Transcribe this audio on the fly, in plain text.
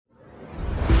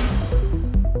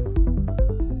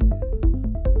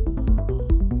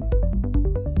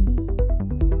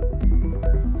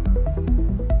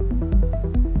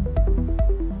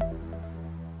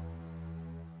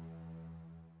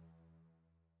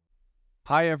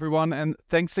Hi, everyone, and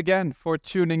thanks again for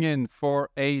tuning in for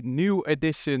a new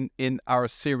edition in our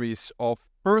series of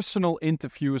personal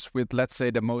interviews with, let's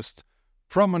say, the most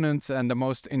prominent and the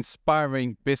most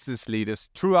inspiring business leaders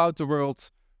throughout the world,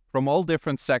 from all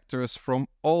different sectors, from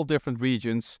all different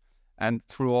regions, and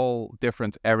through all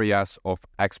different areas of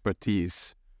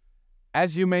expertise.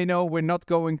 As you may know, we're not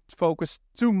going to focus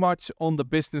too much on the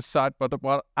business side, but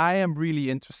what I am really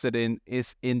interested in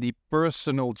is in the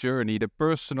personal journey, the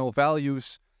personal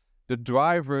values, the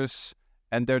drivers,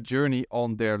 and their journey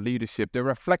on their leadership, the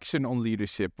reflection on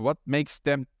leadership, what makes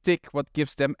them tick, what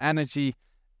gives them energy,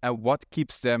 and what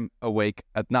keeps them awake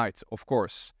at night, of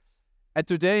course. And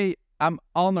today, I'm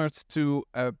honored to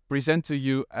present to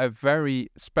you a very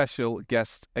special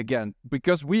guest again,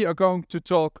 because we are going to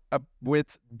talk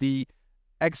with the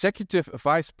Executive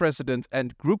Vice President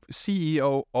and Group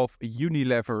CEO of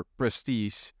Unilever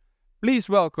Prestige. Please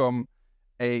welcome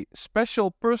a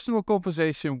special personal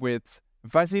conversation with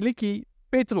Vasiliki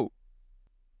Petrou.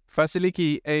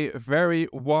 Vasiliki, a very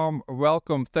warm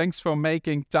welcome. Thanks for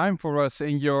making time for us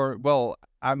in your,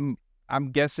 I'm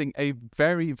guessing a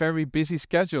very, very busy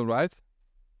schedule, right?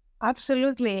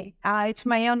 Absolutely. It's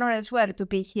my honor as well to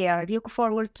be here. Look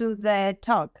forward to the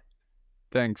talk.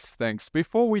 Thanks.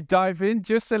 Before we dive in,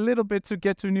 just a little bit to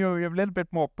get to know you a little bit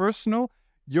more personal.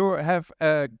 You have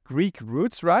Greek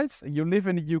roots, right? You live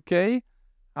in the UK.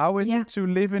 How is it to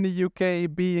live in the UK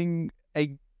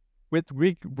with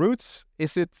Greek roots?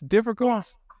 Is it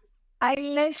difficult? I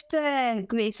left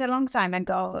Greece a long time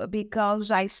ago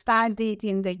because I studied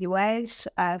in the US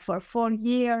for 4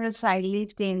 years. I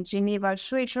lived in Geneva,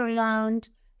 Switzerland.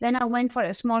 Then I went for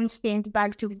a small stint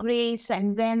back to Greece,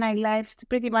 and then I left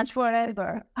pretty much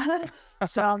forever.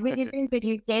 So I've been in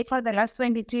the UK for the last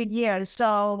 22 years.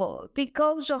 So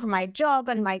because of my job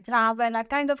and my travel, I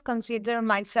kind of consider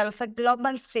myself a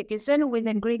global citizen with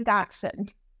a Greek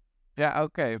accent. Yeah,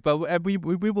 okay. But we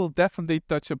will definitely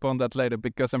touch upon that later,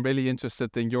 because I'm really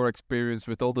interested in your experience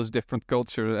with all those different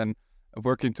cultures and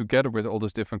working together with all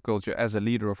those different cultures as a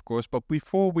leader, of course. But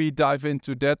before we dive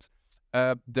into that,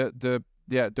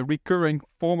 the recurring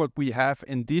format we have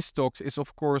in these talks is,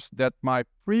 of course, that my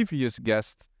previous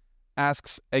guest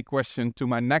asks a question to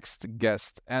my next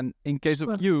guest. And in case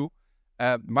of you,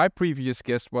 my previous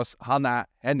guest was Hannah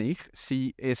Hennig.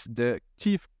 She is the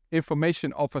Chief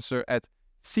Information Officer at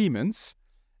Siemens.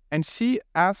 And she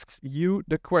asks you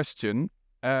the question,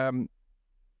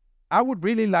 I would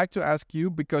really like to ask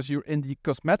you, because you're in the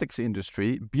cosmetics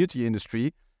industry, beauty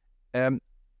industry,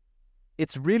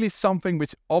 it's really something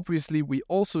which obviously we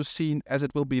also seen as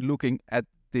it will be looking at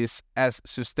this as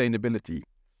sustainability.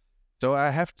 So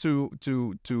I have to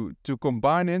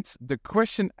combine it. The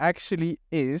question actually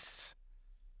is,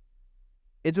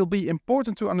 it will be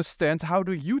important to understand, how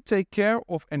do you take care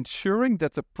of ensuring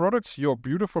that the products, your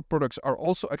beautiful products, are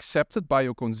also accepted by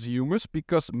your consumers,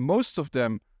 because most of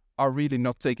them are really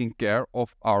not taking care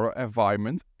of our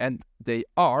environment, and they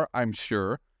are, I'm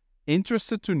sure,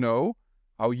 interested to know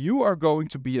how you are going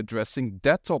to be addressing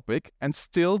that topic and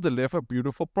still deliver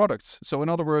beautiful products. So in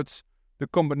other words, the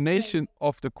combination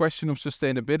of the question of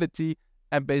sustainability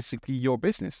and basically your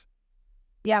business.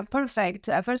 Yeah, perfect.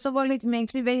 First of all, it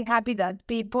makes me very happy that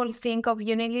people think of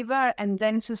Unilever and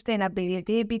then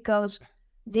sustainability, because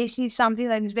this is something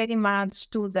that is very much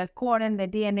to the core and the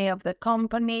DNA of the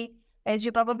company. As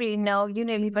you probably know,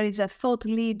 Unilever is a thought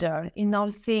leader in all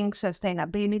things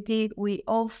sustainability. We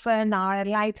often are a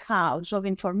lighthouse of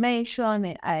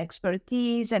information,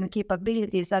 expertise, and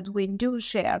capabilities that we do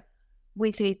share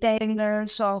with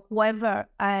retailers or whoever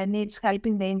needs help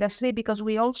in the industry, because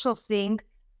we also think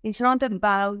it's not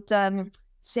about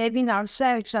saving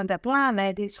ourselves and the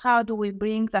planet, it's how do we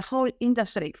bring the whole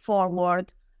industry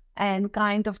forward and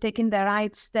kind of taking the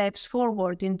right steps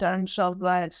forward in terms of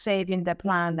saving the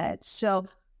planet. So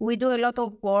we do a lot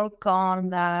of work on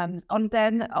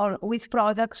with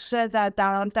products that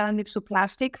are alternatives to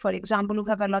plastic. For example, we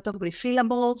have a lot of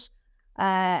refillables.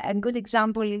 A good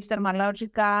example is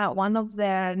Dermalogica. One of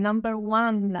their number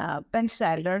one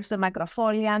bestsellers, the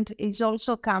microfoliant, is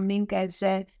also coming as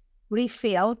a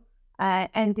refill,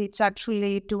 and it's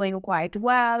actually doing quite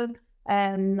well.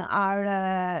 And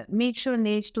our mission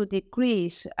is to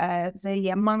decrease the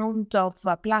amount of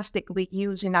plastic we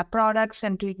use in our products,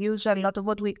 and to use a lot of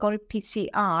what we call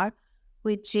PCR,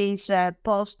 which is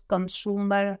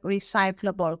post-consumer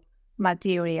recyclable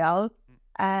material.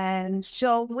 And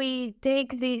so we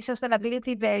take the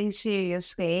sustainability very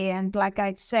seriously. And like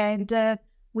I said,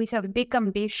 we have big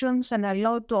ambitions and a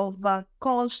lot of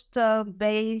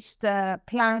cost-based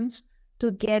plans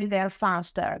to get there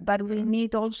faster. But we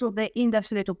need also the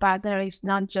industry to partner. It's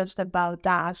not just about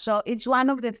us. So it's one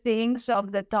of the things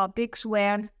of the topics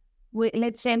where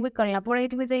let's say we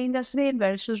collaborate with the industry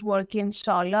versus working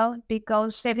solo,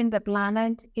 because saving the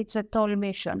planet, it's a tall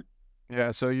mission.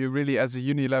 Yeah, so you really, as a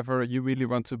Unilever, you really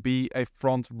want to be a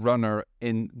front runner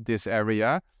in this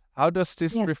area. How does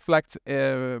this reflect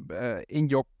in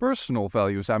your personal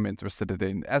values? I'm interested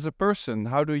in. As a person,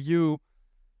 how do you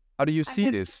see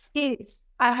this? Kids.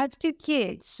 I have 2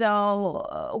 kids,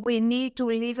 so we need to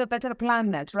leave a better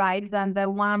planet, right, than the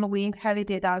one we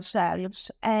inherited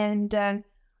ourselves. And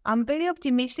I'm very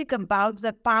optimistic about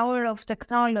the power of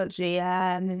technology,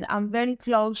 and I'm very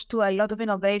close to a lot of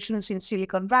innovations in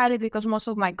Silicon Valley because most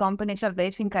of my companies are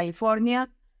based in California.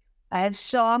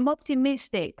 So I'm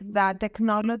optimistic that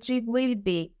technology will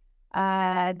be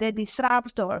the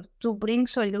disruptor to bring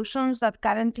solutions that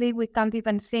currently we can't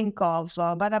even think of.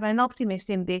 But I'm an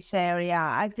optimist in this area.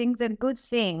 I think the good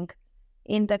thing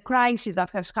in the crisis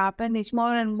that has happened is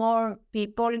more and more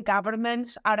people,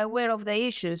 governments are aware of the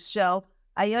issues. So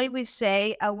I always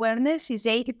say awareness is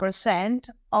 80%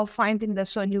 of finding the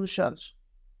solutions.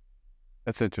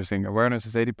 That's interesting. Awareness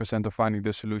is 80% of finding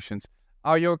the solutions.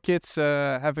 Are your kids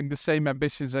having the same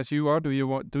ambitions as you are?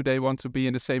 Do they want to be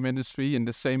in the same industry, in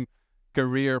the same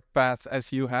career path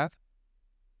as you have?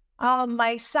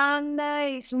 My son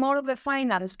is more of a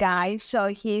finance guy, so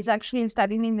he's actually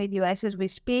studying in the US as we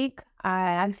speak.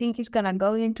 I think he's going to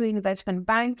go into investment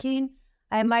banking.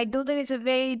 My daughter is a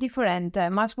very different,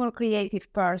 much more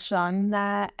creative person,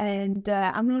 and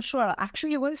I'm not sure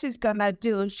actually what she's gonna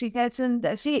do. She hasn't.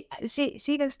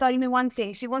 She has told me one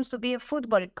thing. She wants to be a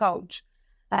football coach.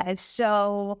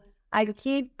 So I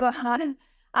keep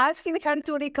asking her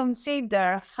to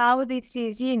reconsider how this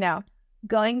is,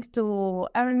 going to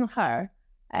earn her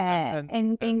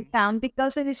in income,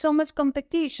 because there is so much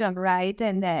competition, right?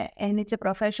 And it's a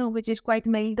profession which is quite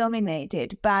male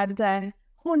dominated, but.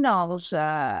 Who knows?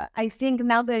 I think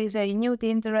now there is a renewed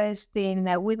interest in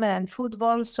women and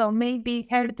football, so maybe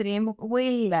her dream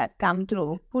will come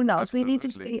true. Who knows? Absolutely. We need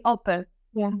to stay open.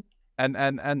 Yeah.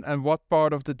 And what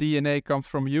part of the DNA comes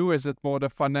from you? Is it more the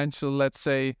financial, let's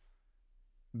say,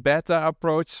 beta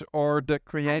approach, or the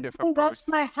creative approach? That's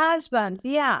my husband.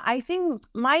 Yeah, I think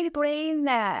my brain,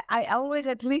 I always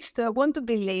at least want to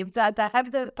believe that I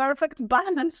have the perfect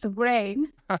balanced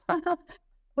brain,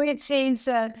 which is...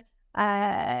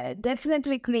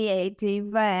 definitely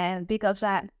creative, because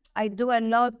I do a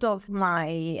lot of my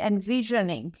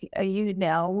envisioning,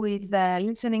 with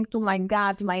listening to my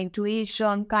gut, my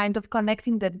intuition, kind of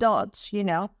connecting the dots,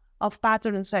 of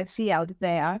patterns I see out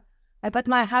there. But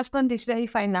my husband is very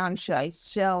financial,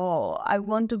 so I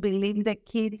want to believe the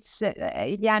kids,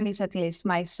 Yannis at least,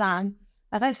 my son,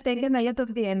 has taken a lot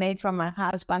of DNA from my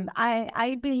husband.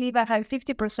 I believe I have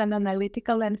 50%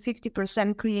 analytical and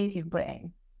 50% creative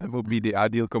brain. That would be the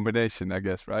ideal combination, I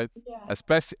guess, right? Yeah.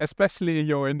 Especially in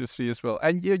your industry as well.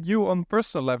 And you on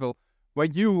personal level,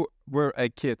 when you were a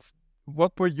kid,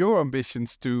 what were your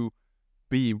ambitions to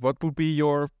be? What would be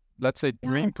your, let's say,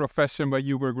 dream profession when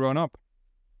you were grown up?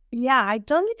 Yeah, I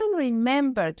don't even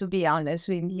remember, to be honest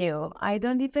with you. I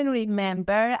don't even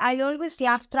remember. I always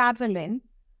loved traveling.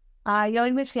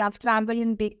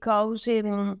 Because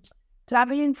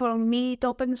traveling for me, it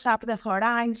opens up the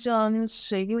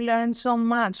horizons. You learn so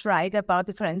much, right, about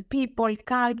different people,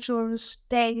 cultures,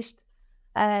 taste.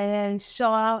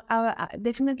 So I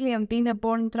definitely have been a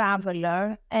born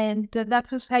traveler, and that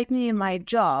has helped me in my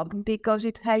job because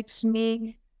it helps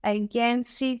me, again,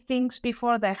 see things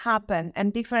before they happen.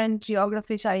 And different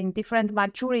geographies are in different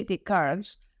maturity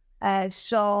curves.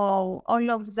 So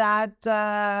all of that,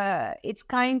 it's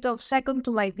kind of second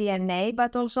to my DNA,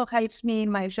 but also helps me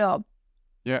in my job.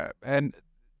 Yeah, and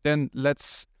then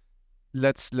let's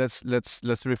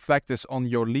reflect this on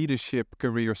your leadership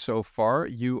career so far.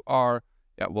 You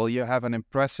have an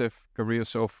impressive career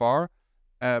so far,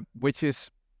 which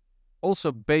is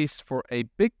also based for a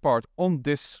big part on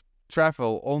this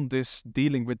travel, on this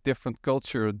dealing with different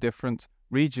culture, different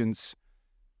regions.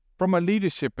 From a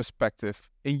leadership perspective,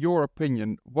 in your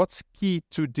opinion, what's key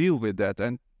to deal with that,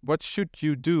 and what should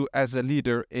you do as a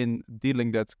leader in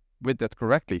dealing with that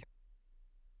correctly?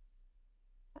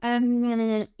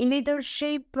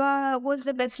 Leadership, what's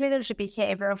the best leadership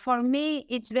behavior? For me,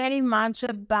 it's very much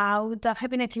about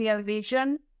having a clear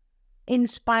vision,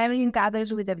 inspiring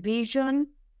others with a vision.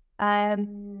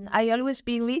 I always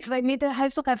believe a leader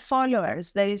has to have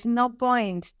followers. There is no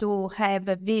point to have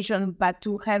a vision, but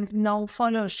to have no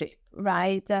followership,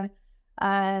 right?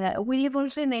 We live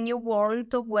also in a new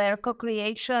world where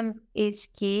co-creation is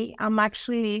key. I'm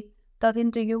actually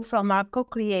talking to you from our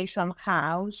co-creation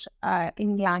house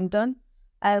in London,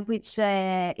 which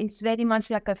is very much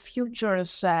like a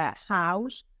futures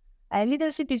house.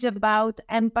 Leadership is about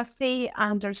empathy,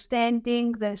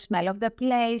 understanding the smell of the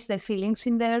place, the feelings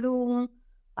in the room.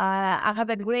 I have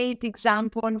a great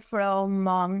example from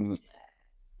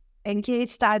a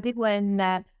case study when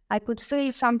I could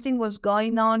feel something was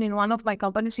going on in one of my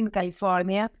companies in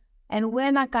California. And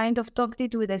when I kind of talked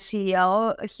it with the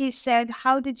CEO, he said,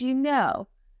 "How did you know?"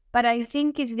 But I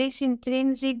think it's this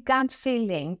intrinsic gut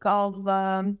feeling of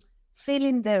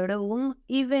feeling the room,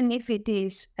 even if it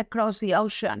is across the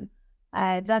ocean.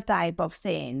 That type of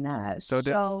thing. So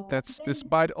that's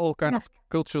despite all kind of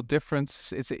cultural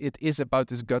differences, it is about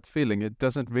this gut feeling. It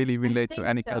doesn't really relate to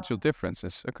any cultural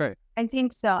differences. Okay. I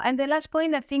think so. And the last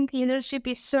point, I think leadership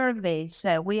is service.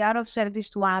 We are of service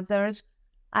to others.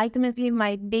 Ultimately,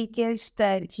 my biggest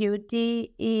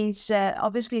duty is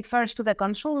obviously first to the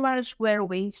consumers, where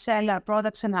we sell our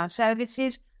products and our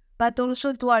services, but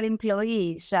also to our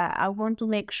employees. I want to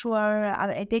make sure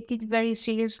I take it very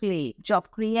seriously. Job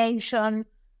creation,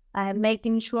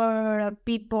 making sure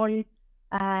people,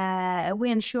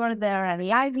 we ensure their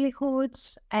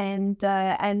livelihoods, and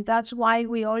that's why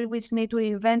we always need to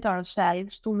reinvent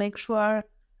ourselves to make sure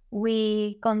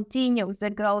we continue the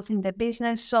growth in the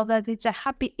business so that it's a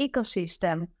happy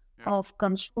ecosystem of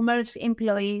consumers,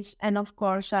 employees, and of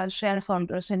course, our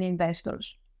shareholders and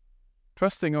investors.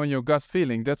 Trusting on your gut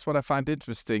feeling, that's what I find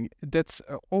interesting. That's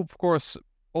of course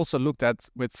also looked at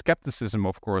with skepticism,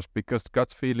 of course, because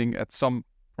gut feeling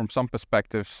from some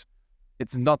perspectives,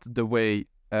 it's not the way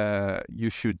you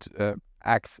should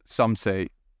act, some say.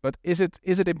 But is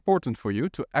it important for you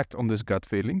to act on this gut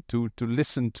feeling, to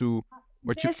listen to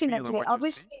what you feel and what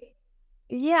you see?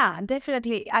 Yeah,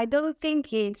 definitely. I don't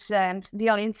think it's the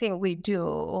only thing we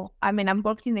do. I mean, I'm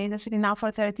working in the industry now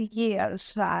for 30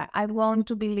 years. I want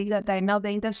to believe that I know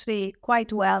the industry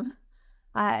quite well,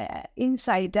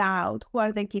 inside out. Who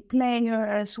are the key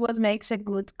players? What makes a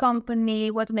good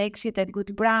company? What makes it a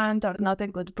good brand or not a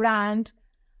good brand?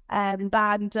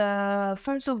 But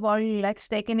first of all, let's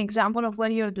take an example of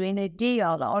when you're doing a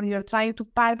deal or you're trying to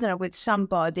partner with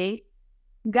somebody.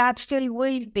 Gut feel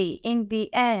will be, in the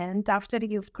end, after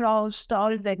you've crossed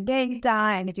all the data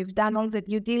and you've done all the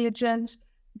due diligence,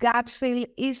 gut feel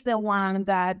is the one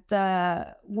that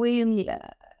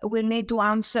will need to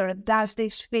answer, does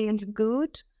this feel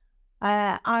good?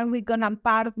 Are we going to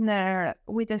partner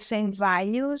with the same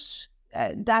values?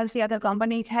 Does the other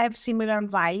company have similar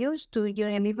values to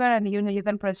Unilever and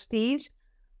Unilever Prestige?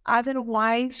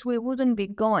 Otherwise, we wouldn't be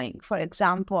going, for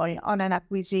example, on an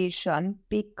acquisition,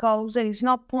 because there is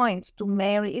no point to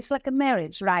marry. It's like a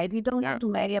marriage, right? You don't want to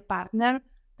marry a partner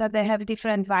that they have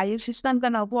different values. It's not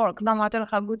going to work, no matter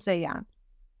how good they are.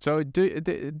 So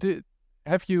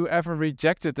have you ever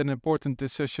rejected an important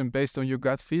decision based on your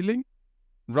gut feeling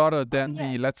rather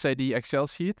than let's say, the Excel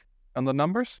sheet and the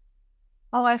numbers?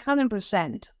 Oh,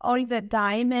 100%. All the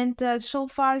time, and so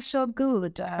far, so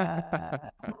good.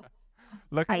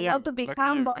 I want to be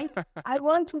humble. I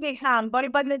want to be humble,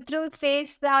 but the truth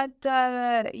is that,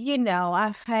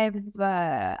 I have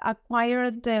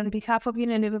acquired on behalf of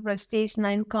Unilever Prestige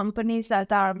 9 companies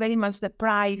that are very much the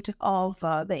pride of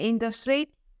the industry.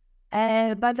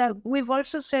 But we've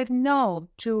also said no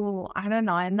to,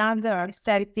 another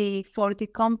 30, 40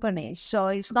 companies. So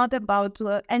it's not about,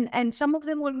 and some of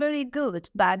them were very good,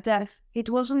 but it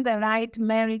wasn't the right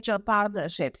marriage or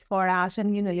partnership for us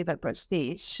and Unilever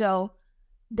Prestige. So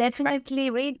definitely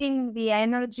reading the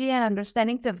energy and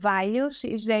understanding the values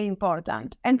is very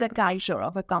important, and the culture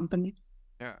of a company.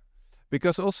 Yeah,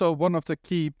 because also one of the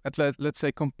key, let's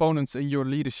say, components in your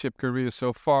leadership career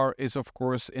so far is, of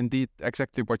course, indeed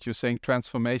exactly what you're saying,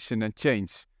 transformation and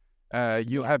change.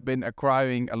 You have been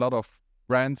acquiring a lot of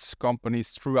brands,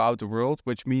 companies throughout the world,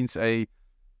 which means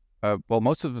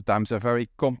most of the times a very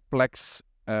complex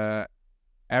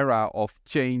era of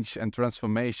change and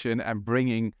transformation and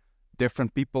bringing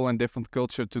different people and different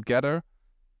culture together.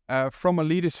 From a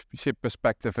leadership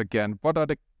perspective, again, what are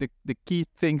the key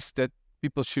things that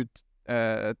people should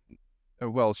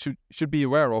be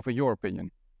aware of, in your opinion?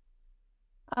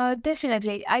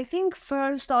 Definitely. I think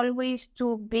first, always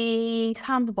to be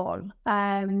humble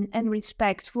and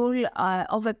respectful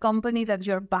of a company that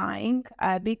you're buying,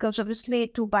 because obviously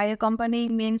to buy a company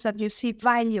means that you see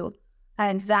value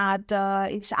and that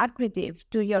it's accretive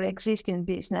to your existing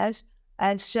business.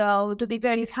 And so to be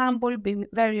very humble, be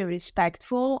very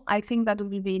respectful, I think that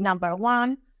will be number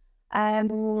one.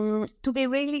 To be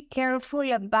really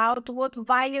careful about what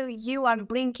value you are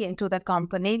bringing to the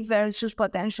company versus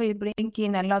potentially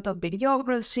bringing a lot of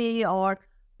bureaucracy or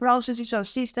processes or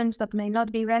systems that may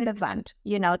not be relevant,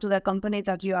 to the company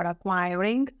that you are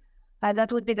acquiring.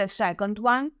 That would be the second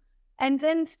one. And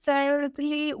then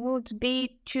thirdly would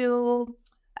be to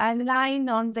align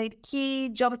on the key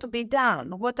job to be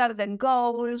done. What are the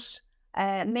goals?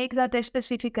 Make that as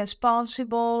specific as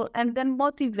possible, and then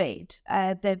motivate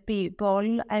the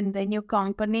people and the new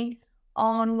company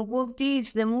on what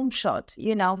is the moonshot,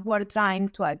 we're trying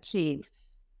to achieve.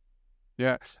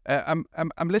 Yeah,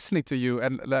 I'm listening to you,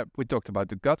 and we talked about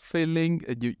the gut feeling.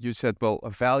 You said, well,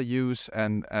 values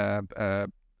and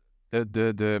the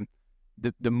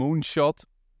moonshot.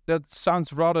 That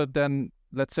sounds rather than,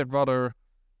 let's say, rather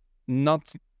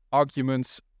not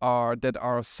arguments that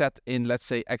are set in, let's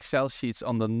say, Excel sheets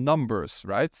on the numbers,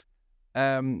 right?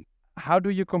 How do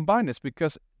you combine this?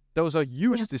 Because those are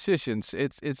huge decisions.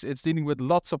 It's dealing with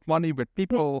lots of money, with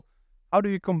people. How do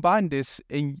you combine this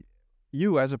in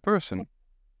you as a person?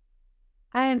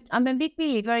 I'm a big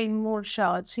believer in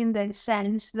moonshots in the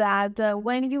sense that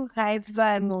when you have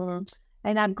an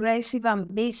aggressive,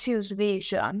 ambitious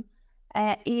vision,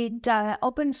 it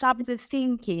opens up the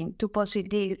thinking to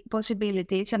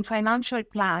possibilities and financial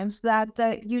plans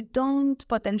that you don't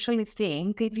potentially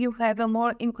think if you have a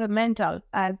more incremental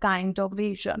kind of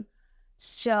vision.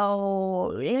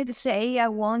 So let's say I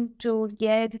want to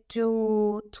get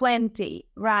to 20,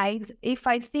 right? If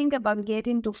I think about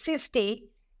getting to 50,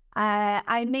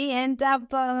 I may end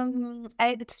up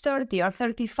at 30 or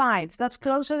 35. That's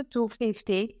closer to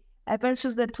 50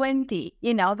 versus the 20,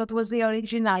 that was the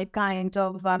original kind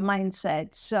of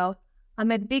mindset. So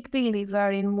I'm a big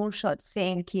believer in moonshot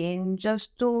thinking,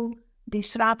 just to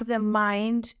disrupt the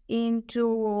mind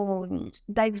into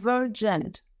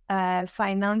divergent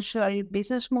financial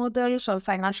business models or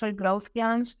financial growth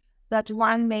plans that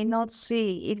one may not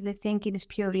see if the thinking is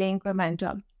purely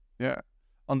incremental. Yeah.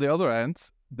 On the other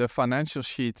hand, the financial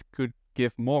sheet could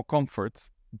give more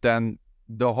comfort than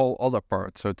the whole other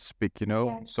part, so to speak,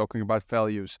 talking about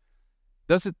values.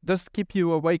 Does it keep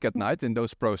you awake at night in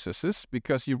those processes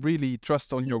because you really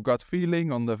trust on your gut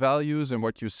feeling, on the values and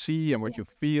what you see and what you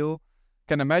feel?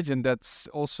 Can imagine that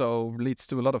also leads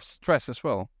to a lot of stress as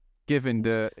well, given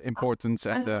the importance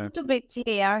and I want to be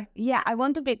clear. Yeah, I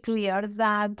want to be clear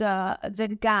that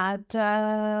the gut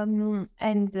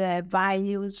and the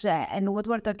values and what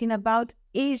we're talking about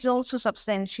is also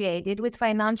substantiated with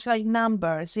financial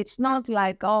numbers. It's not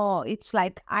like, it's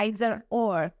like either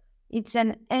or. It's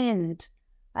an and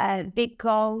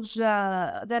because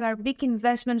there are big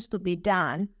investments to be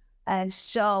done.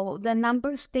 So the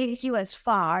numbers take you as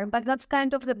far, but that's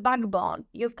kind of the backbone.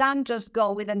 You can't just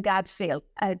go with a gut feel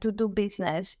to do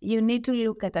business. You need to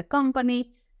look at the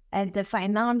company and the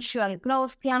financial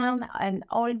growth plan and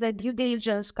all the due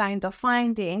diligence kind of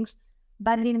findings.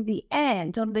 But in the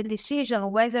end, on the decision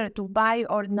whether to buy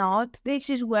or not, this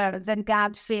is where the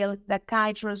gut feel, the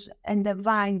cultures, and the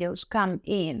values come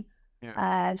in.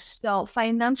 Yeah. So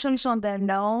financials on their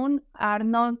own are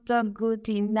not good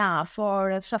enough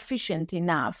or sufficient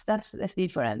enough. That's the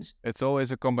difference. It's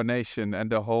always a combination,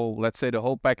 and the whole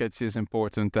package is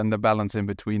important, and the balance in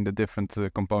between the different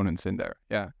components in there.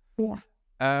 Yeah.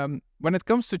 When it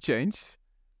comes to change,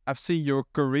 I've seen your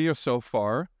career so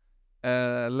far.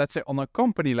 Let's say on a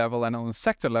company level and on a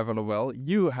sector level as well,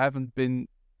 you haven't been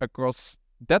across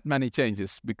that many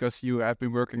changes because you have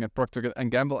been working at Procter &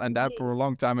 Gamble and that for a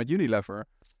long time at Unilever.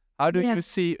 How do you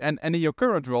see, and in your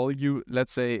current role, you,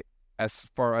 let's say, as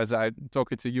far as I'm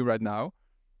talking to you right now,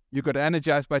 you got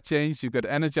energized by change, you got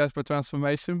energized by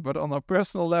transformation, but on a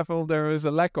personal level, there is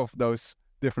a lack of those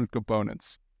different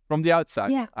components. From the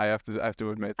outside, I have to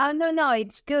admit. No,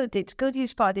 it's good. It's good you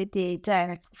spotted it.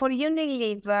 For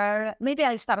Unilever, maybe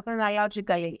I'll start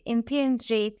chronologically. In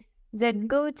P&G, the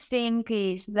good thing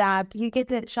is that you get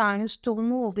the chance to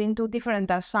move into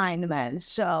different assignments.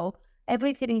 So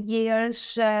every 3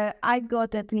 years, I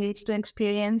got at least to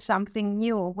experience something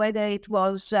new, whether it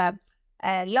was a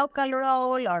local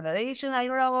role or a regional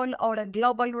role or a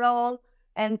global role,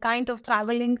 and kind of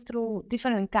traveling through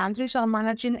different countries or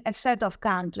managing a set of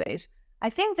countries. I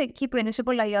think the key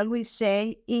principle I always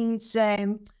say is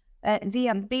the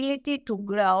ability to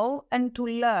grow and to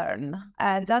learn.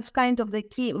 That's kind of the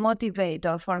key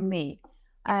motivator for me.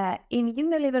 In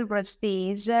Unilever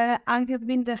Prestige, I have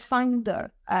been the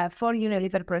founder for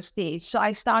Unilever Prestige. So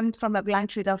I started from a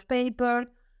blank sheet of paper,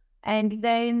 and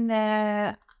then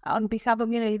on behalf of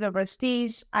Unilever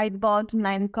Prestige, I bought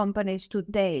 9 companies to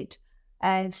date.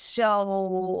 And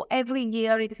so every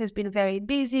year it has been very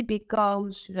busy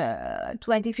because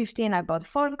 2015 I bought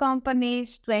 4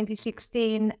 companies,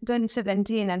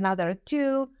 2017 another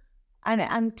 2, and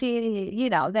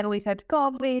until, then we had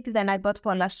COVID, then I bought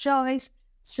Paula's Choice.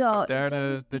 So There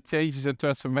the changes and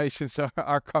transformations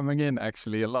are coming in,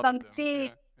 actually, a lot of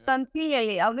them.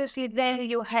 continually, obviously, then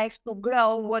you have to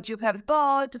grow what you have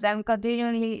bought, then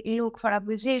continually look for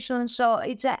acquisitions. So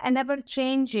it's an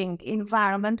ever-changing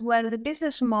environment where the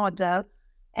business model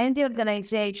and the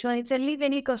organization, it's a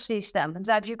living ecosystem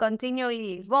that you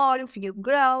continually evolve, you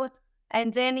grow,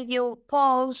 and then you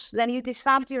pause, then you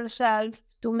disrupt yourself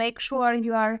to make sure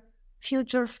you are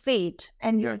future fit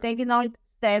and you're taking all the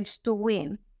steps to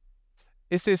win.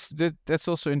 That's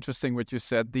also interesting what you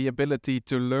said, the ability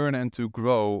to learn and to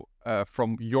grow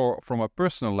from a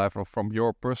personal level, from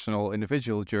your personal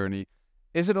individual journey.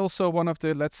 Is it also one of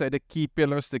the, let's say, the key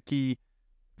pillars, the key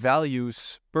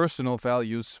values, personal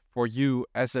values for you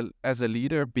as a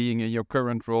leader, being in your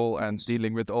current role and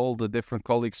dealing with all the different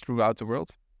colleagues throughout the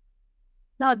world?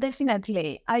 No,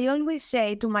 definitely. I always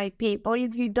say to my people,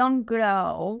 if you don't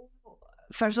grow,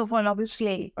 first of all,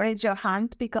 obviously, raise your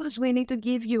hand because we need to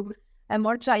give you a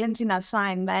more challenging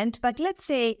assignment. But let's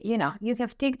say, you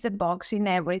have ticked the box in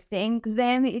everything,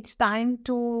 then it's time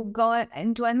to go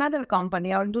into another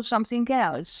company or do something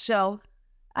else. So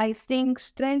I think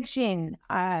stretching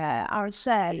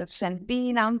ourselves and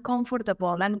being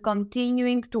uncomfortable and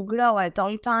continuing to grow at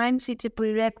all times, it's a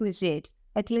prerequisite,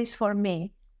 at least for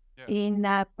me, in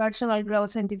personal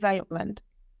growth and development.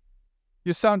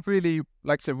 You sound really,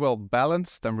 like, say, well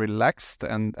balanced and relaxed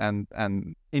and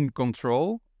in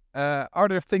control. Are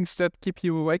there things that keep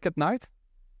you awake at night?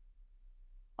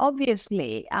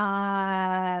 Obviously,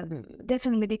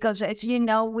 definitely, because as you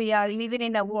know, we are living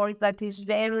in a world that is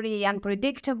very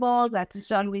unpredictable, that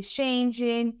is always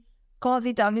changing.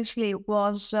 COVID obviously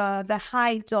was the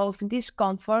height of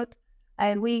discomfort,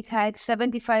 and we had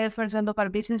 75% of our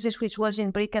businesses, which was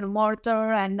in brick and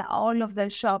mortar, and all of the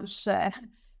shops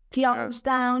closed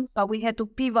down. So we had to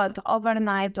pivot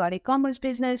overnight to our e-commerce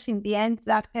business. In the end,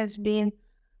 that has been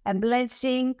a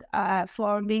blessing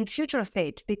for being future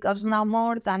fit, because now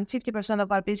more than 50%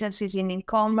 of our business is in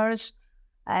e-commerce.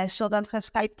 So that has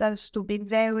helped us to be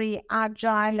very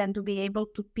agile and to be able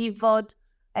to pivot,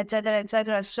 etc.,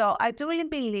 etc. So I truly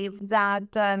believe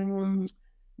that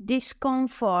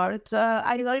discomfort,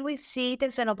 I always see it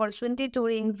as an opportunity to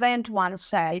reinvent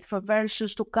oneself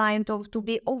versus to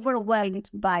be overwhelmed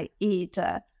by it.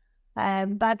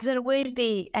 But there will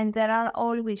be, and there are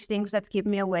always things that keep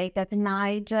me awake at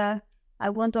night. I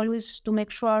want always to make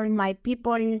sure my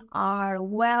people are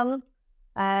well,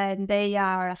 and they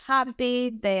are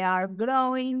happy, they are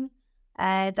growing,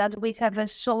 that we have a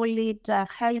solid,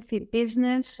 healthy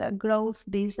business, a growth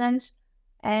business,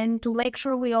 and to make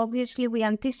sure we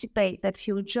anticipate the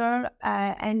future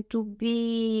and to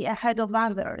be ahead of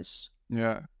others.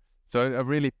 Yeah. So a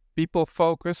really people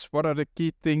focus. What are the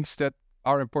key things that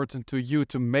are important to you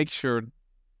to make sure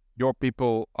your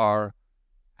people are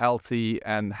healthy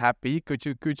and happy? Could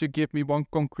you give me one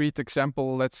concrete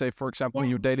example? Let's say, for example, in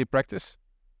your daily practice.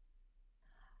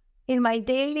 In my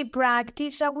daily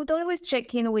practice, I would always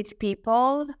check in with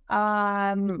people.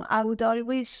 I would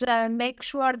always make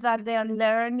sure that they are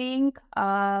learning.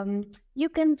 You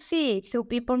can see through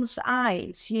people's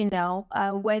eyes,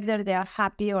 whether they are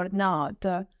happy or not.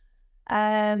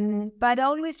 But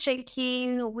always check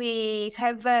in. We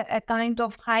have a kind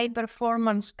of high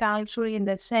performance culture in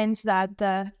the sense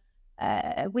that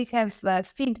we have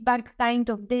feedback kind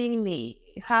of daily.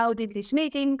 How did this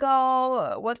meeting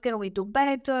go? What can we do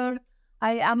better?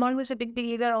 I am always a big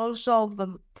believer also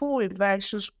of pull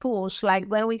versus push. Like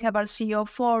when we have our CEO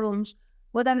forums,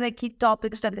 what are the key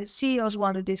topics that the CEOs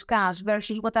want to discuss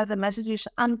versus what are the messages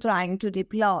I'm trying to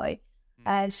deploy?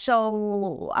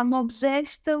 So I'm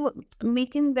obsessed with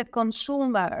meeting the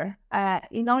consumer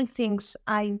in all things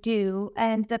I do,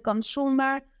 and the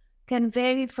consumer can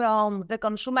vary from the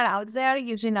consumer out there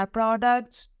using our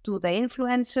products to the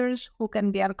influencers who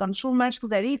can be our consumers, to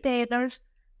the retailers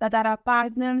that are our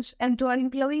partners, and to our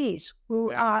employees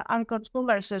who are our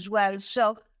consumers as well.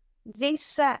 So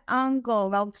this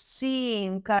angle of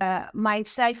seeing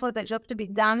myself or the job to be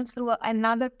done through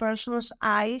another person's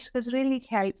eyes has really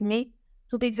helped me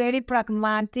to be very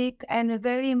pragmatic and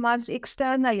very much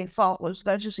externally focused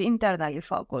versus internally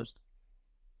focused.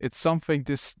 It's something,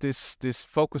 this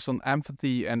focus on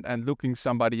empathy and looking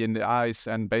somebody in the eyes,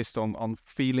 and based on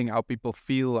feeling how people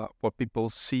feel, what people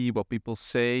see, what people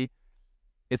say.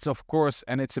 It's, of course,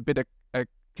 and it's a bit a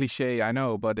cliche, I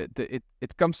know, but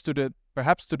it comes to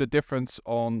perhaps to the difference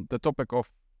on the topic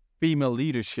of female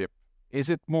leadership.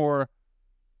 Is it more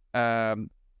a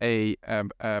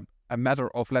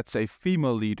matter of, let's say,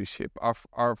 female leadership?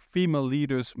 Are female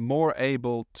leaders more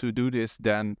able to do this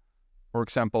than, for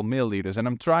example, male leaders? And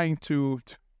I'm trying to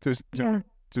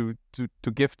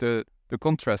give the the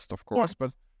contrast, of course.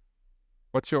 But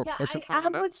what's your Yeah, thought I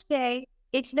on that? would say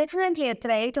it's definitely a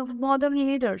trait of modern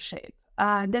leadership.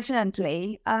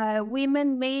 Definitely.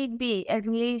 Women may be, at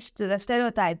least the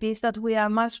stereotype is that we are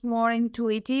much more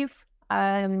intuitive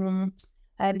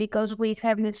because we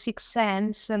have the sixth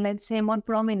sense, let's say, more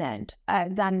prominent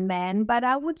than men. But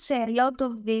I would say a lot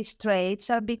of these traits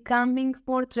are becoming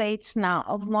more traits now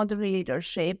of modern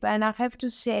leadership. And I have to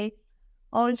say,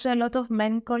 also, a lot of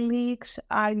men colleagues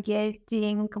are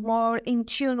getting more in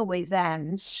tune with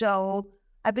them. So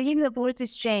I believe the world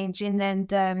is changing,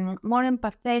 and more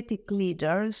empathetic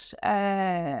leaders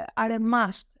are a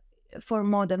must for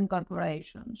modern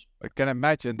corporations. I can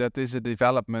imagine that is a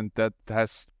development that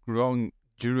has grown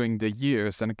during the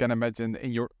years, and I can imagine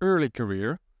in your early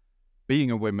career,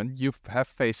 being a woman, you have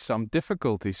faced some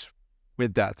difficulties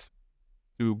with that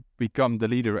to become the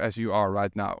leader as you are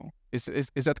right now. Is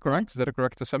that correct? Is that a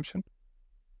correct assumption?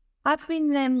 I've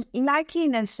been lucky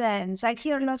in a sense. I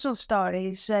hear lots of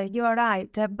stories. You're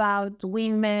right about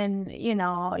women,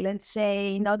 let's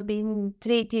say, not being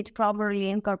treated properly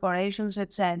in corporations,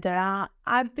 etc.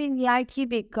 I've been lucky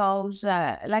because,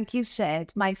 like you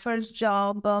said, my first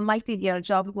job, multi-year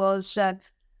job, was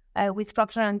with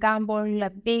Procter and Gamble, a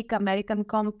big American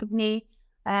company.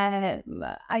 It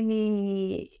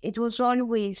was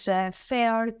always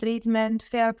fair treatment,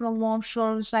 fair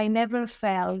promotions. I never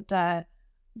felt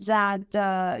that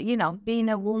being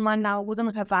a woman, I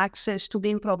wouldn't have access to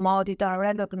being promoted or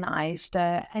recognized.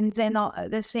 And then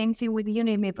the same thing with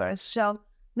Unilever. So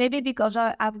maybe because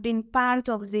I've been part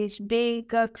of these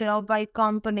big global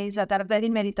companies that are very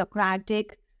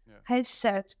meritocratic, has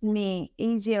served me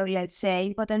easier, let's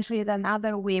say, potentially than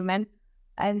other women,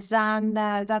 and than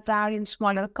that are in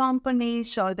smaller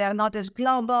companies, or they're not as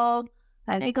global.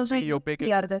 And because I hear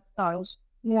the stories.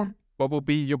 Yeah. What would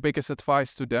be your biggest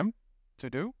advice to them to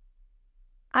do?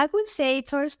 I would say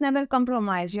first, never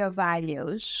compromise your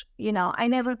values. I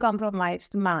never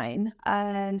compromised mine.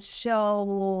 And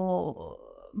so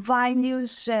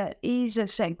values is a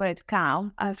sacred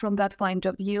cow from that point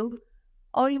of view.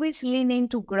 Always lean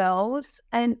into growth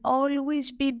and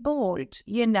always be bold.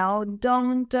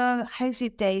 Don't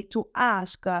hesitate to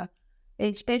ask,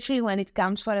 especially when it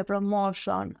comes for a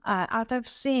promotion. I have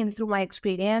seen through my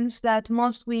experience that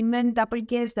most women double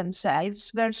guess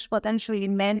themselves versus potentially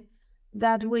men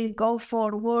that will go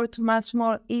forward much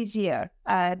more easier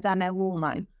than a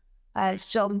woman.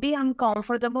 So be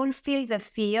uncomfortable, feel the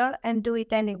fear, and do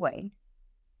it anyway.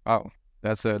 Wow,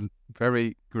 that's a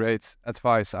very great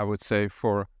advice, I would say,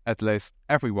 for at least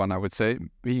everyone. I would say,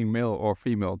 being male or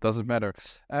female, doesn't matter.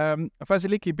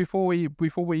 Vasiliki, before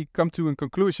we come to a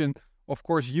conclusion, of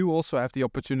course, you also have the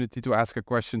opportunity to ask a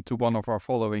question to one of our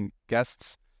following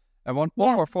guests. And one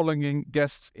of our following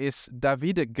guests is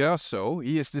Davide Grasso.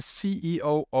 He is the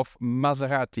CEO of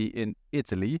Maserati in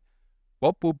Italy.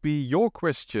 What would be your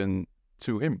question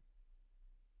to him?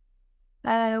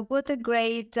 What a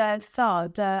great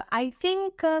thought. I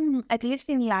think, at least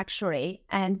in luxury,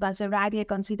 and Maserati, I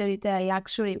consider it a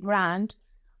luxury brand,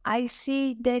 I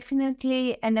see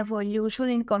definitely an evolution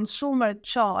in consumer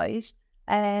choice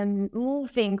and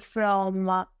moving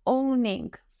from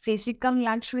owning physical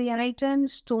luxury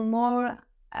items to more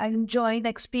enjoying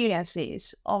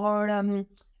experiences or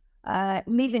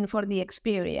living for the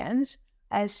experience.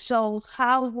 So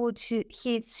how would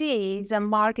he see the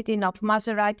marketing of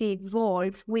Maserati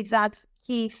evolve with that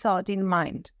key thought in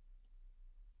mind?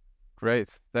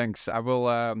 Great, thanks. I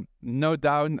will note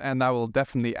down, and I will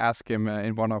definitely ask him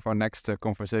in one of our next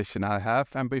conversation I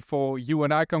have. And before you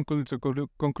and I come to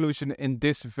conclusion in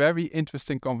this very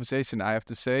interesting conversation, I have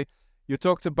to say, you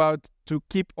talked about to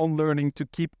keep on learning, to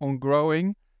keep on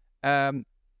growing.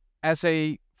 As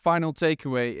a final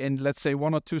takeaway in, let's say,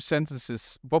 1 or 2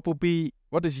 sentences,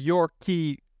 what is your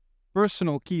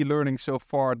personal key learning so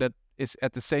far that is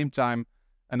at the same time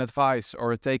an advice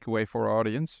or a takeaway for our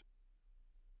audience?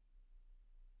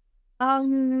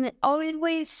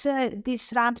 Always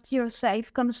disrupt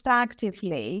yourself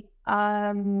constructively.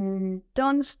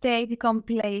 Don't stay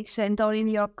complacent or in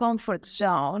your comfort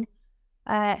zone.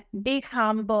 Be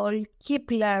humble,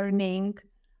 keep learning.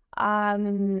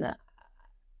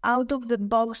 Out of the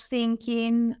box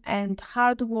thinking and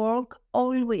hard work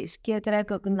always get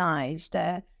recognized,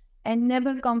 and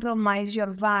never compromise your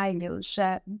values.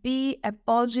 Be a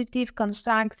positive,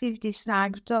 constructive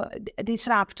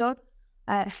disruptor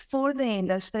for the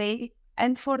industry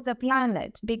and for the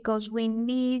planet, because we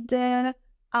need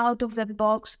out of the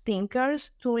box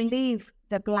thinkers to leave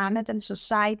the planet and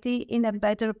society in a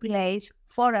better place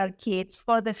for our kids,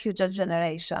 for the future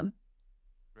generation.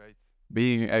 Great.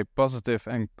 Being a positive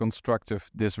and constructive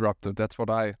disruptor. That's what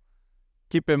I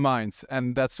keep in mind.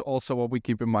 And that's also what we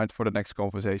keep in mind for the next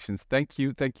conversations. Thank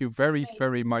you very,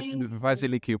 very much,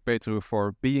 Vasiliki Petrou,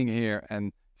 for being here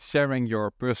and sharing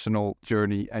your personal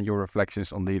journey and your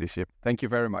reflections on leadership. Thank you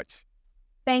very much.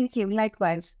 Thank you,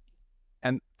 likewise.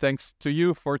 And thanks to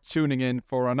you for tuning in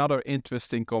for another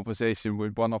interesting conversation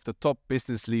with one of the top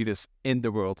business leaders in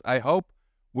the world. I hope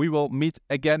we will meet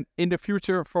again in the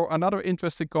future for another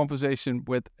interesting conversation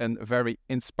with a very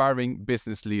inspiring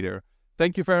business leader.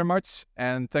 Thank you very much,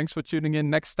 and thanks for tuning in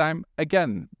next time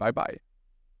again. Bye-bye.